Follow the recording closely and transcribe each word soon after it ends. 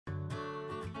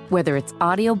Whether it's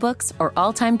audiobooks or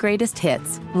all-time greatest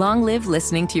hits, long live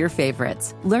listening to your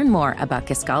favorites. Learn more about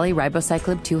Kisqali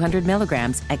Ribociclib 200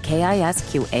 milligrams at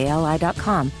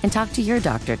KISQALI.com and talk to your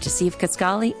doctor to see if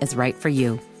Kisqali is right for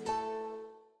you.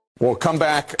 We'll come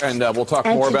back and we'll talk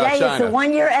more about China. Today is the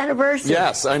one-year anniversary.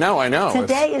 Yes, I know.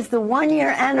 Today is the one-year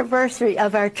anniversary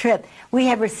of our trip. We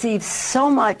have received so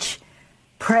much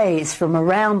praise from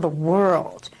around the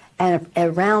world and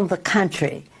around the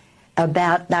country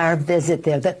about our visit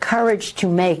there, the courage to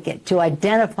make it, to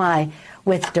identify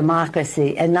with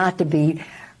democracy and not to be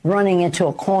running into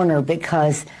a corner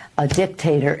because a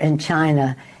dictator in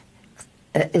China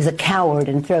is a coward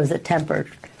and throws a temper.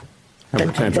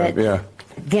 Yeah.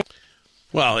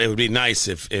 Well, it would be nice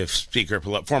if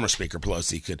former Speaker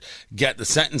Pelosi could get the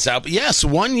sentence out. But yes,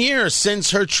 1 year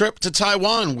since her trip to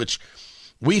Taiwan, which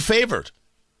we favored.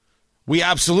 We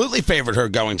absolutely favored her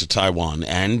going to Taiwan,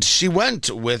 and she went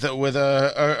with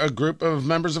a group of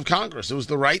members of Congress. It was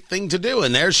the right thing to do,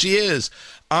 and there she is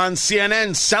on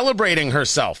CNN celebrating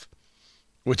herself,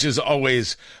 which is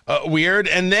always weird,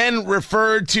 and then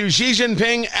referred to Xi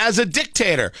Jinping as a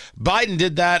dictator. Biden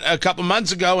did that a couple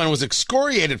months ago and was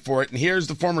excoriated for it, and here's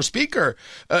the former speaker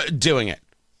doing it.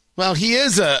 Well, he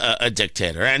is a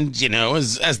dictator, and, you know,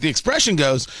 as the expression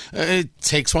goes, it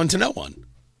takes one to know one.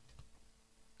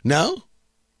 No?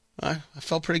 I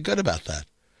felt pretty good about that.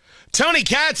 Tony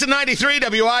Katz at 93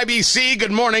 WIBC,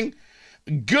 good morning.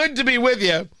 Good to be with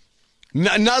you.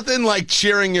 Nothing like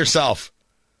cheering yourself.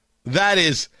 That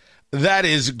is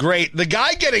great. The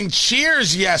guy getting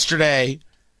cheers yesterday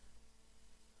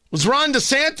was Ron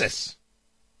DeSantis.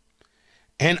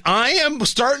 And I am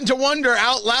starting to wonder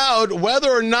out loud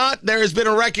whether or not there has been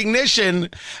a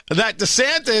recognition that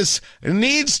DeSantis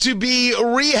needs to be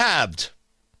rehabbed.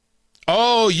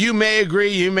 Oh, you may agree,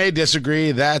 you may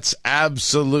disagree. That's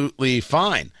absolutely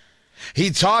fine. He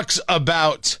talks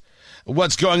about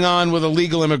what's going on with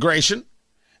illegal immigration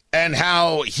and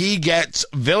how he gets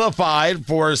vilified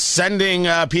for sending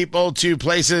people to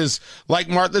places like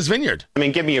Martha's Vineyard. I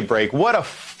mean, give me a break. What a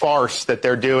farce that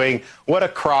they're doing. What a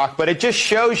crock. But it just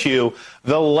shows you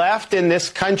the left in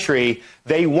this country,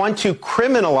 they want to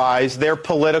criminalize their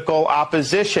political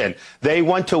opposition. They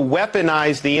want to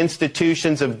weaponize the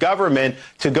institutions of government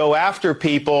to go after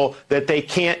people that they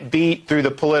can't beat through the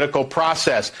political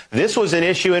process. This was an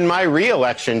issue in my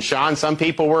re-election, Sean. Some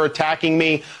people were attacking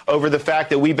me over the fact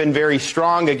that we've been very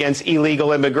strong against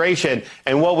illegal immigration.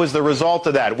 And what was the result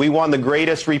of that? We won the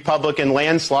greatest Republican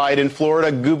landslide in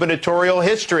Florida gubernatorial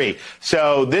history.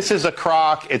 So this is a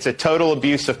crock. It's a total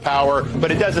abuse of power. But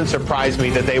it doesn't surprise me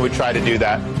that they would try to do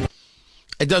that.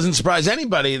 It doesn't surprise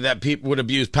anybody that people would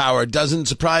abuse power. It doesn't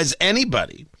surprise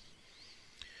anybody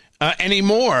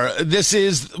anymore. This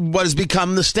is what has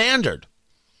become the standard.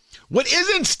 What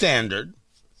isn't standard,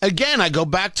 again, I go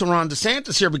back to Ron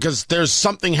DeSantis here because there's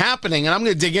something happening, and I'm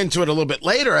going to dig into it a little bit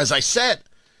later. As I said,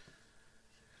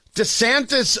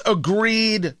 DeSantis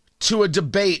agreed to a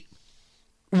debate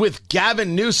with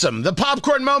Gavin Newsom. The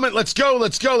popcorn moment. Let's go,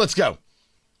 let's go, let's go.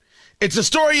 It's a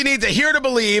story you need to hear to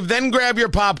believe, then grab your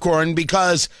popcorn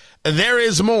because there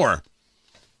is more.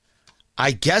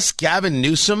 I guess Gavin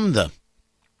Newsom, the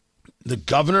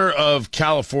governor of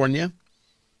California,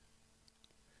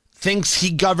 thinks he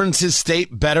governs his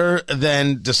state better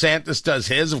than DeSantis does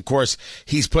his. Of course,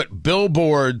 he's put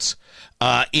billboards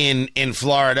in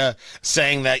Florida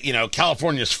saying that, you know,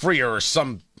 California's freer or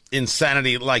some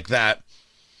insanity like that.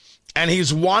 And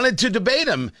he's wanted to debate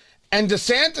him. And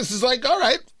DeSantis is like, all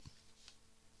right.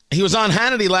 He was on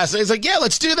Hannity last night. He's like, yeah,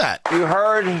 let's do that. You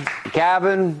heard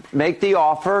Gavin make the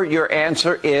offer. Your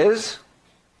answer is?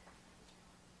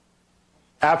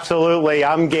 Absolutely.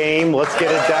 I'm game. Let's get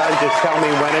it done. Just tell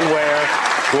me when and where.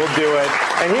 We'll do it.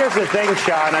 And here's the thing,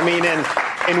 Sean. I mean,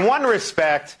 in one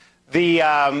respect,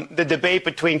 the debate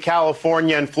between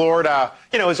California and Florida,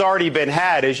 you know, has already been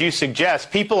had, as you suggest.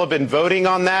 People have been voting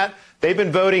on that. They've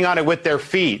been voting on it with their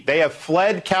feet. They have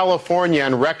fled California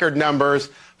in record numbers.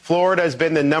 Florida has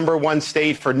been the #1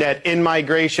 state for net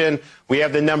in-migration. We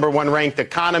have the #1 ranked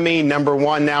economy,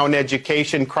 #1 now in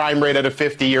education, crime rate at a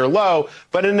 50-year low.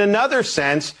 But in another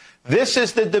sense, this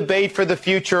is the debate for the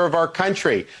future of our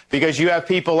country, because you have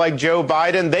people like Joe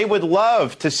Biden. They would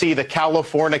love to see the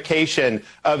Californication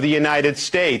of the United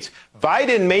States.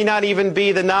 Biden may not even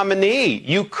be the nominee.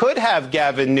 You could have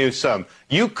Gavin Newsom.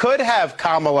 You could have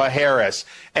Kamala Harris.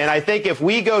 And I think if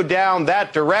we go down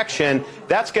that direction,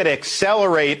 that's going to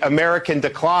accelerate American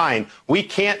decline. We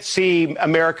can't see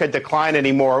America decline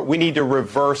anymore. We need to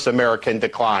reverse American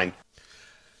decline.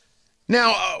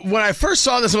 Now, when I first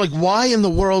saw this, I'm like, why in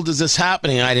the world is this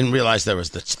happening? I didn't realize there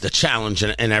was the challenge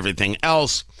and everything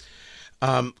else.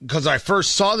 Because I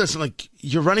first saw this, I'm like,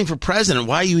 you're running for president.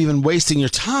 Why are you even wasting your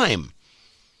time?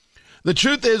 The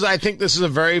truth is, I think this is a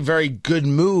very, very good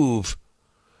move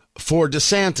for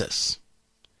DeSantis.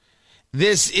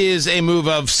 This is a move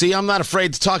of, see, I'm not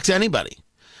afraid to talk to anybody.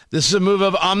 This is a move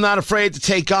of, I'm not afraid to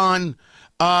take on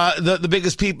the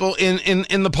biggest people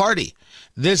in the party.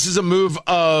 This is a move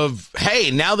of,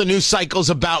 hey, now the news cycle's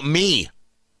about me.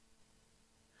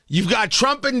 You've got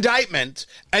Trump indictment,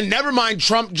 and never mind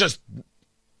Trump just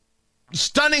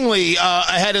stunningly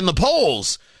ahead in the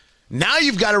polls. Now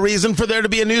you've got a reason for there to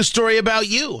be a news story about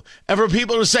you, and for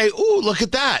people to say, ooh, look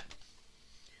at that.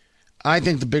 I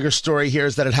think the bigger story here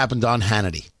is that it happened on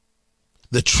Hannity,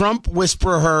 the Trump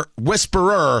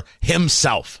whisperer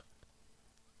himself.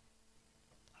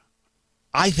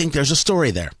 I think there's a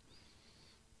story there.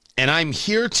 And I'm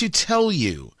here to tell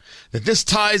you that this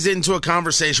ties into a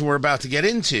conversation we're about to get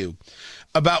into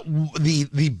about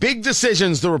the big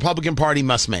decisions the Republican Party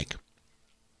must make.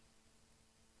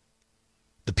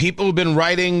 The people who've been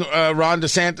writing Ron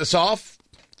DeSantis off,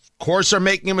 of course, are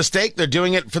making a mistake. They're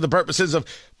doing it for the purposes of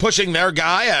pushing their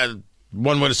guy.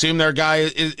 One would assume their guy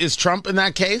is Trump in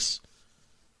that case.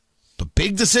 But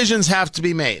big decisions have to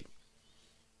be made.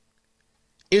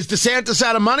 Is DeSantis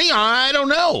out of money? I don't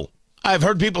know. I've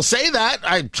heard people say that.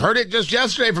 I heard it just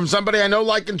yesterday from somebody I know,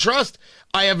 like, and trust.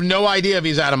 I have no idea if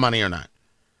he's out of money or not.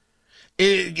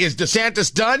 Is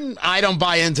DeSantis done? I don't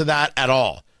buy into that at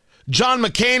all. John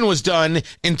McCain was done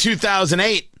in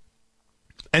 2008,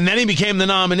 and then he became the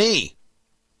nominee.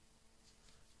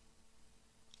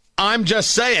 I'm just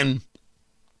saying,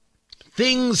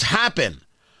 things happen.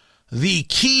 The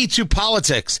key to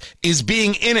politics is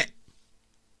being in it.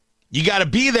 You got to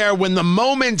be there when the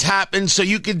moment happens so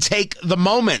you can take the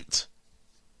moment.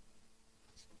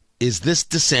 Is this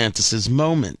DeSantis's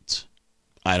moment?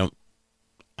 I don't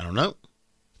know.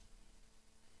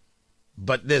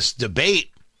 But this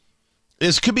debate,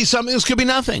 this could be something, this could be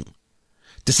nothing.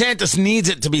 DeSantis needs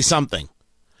it to be something.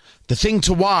 The thing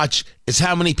to watch is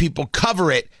how many people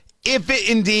cover it if it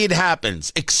indeed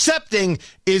happens. Accepting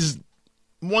is,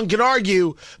 one could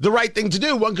argue, the right thing to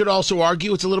do. One could also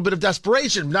argue it's a little bit of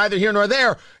desperation. Neither here nor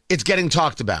there. It's getting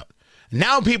talked about.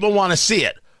 Now people want to see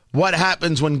it. What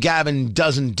happens when Gavin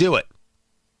doesn't do it?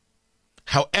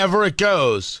 However it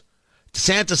goes,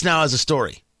 DeSantis now has a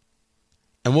story.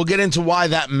 And we'll get into why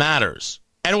that matters.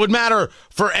 And it would matter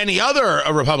for any other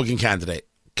Republican candidate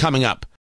coming up.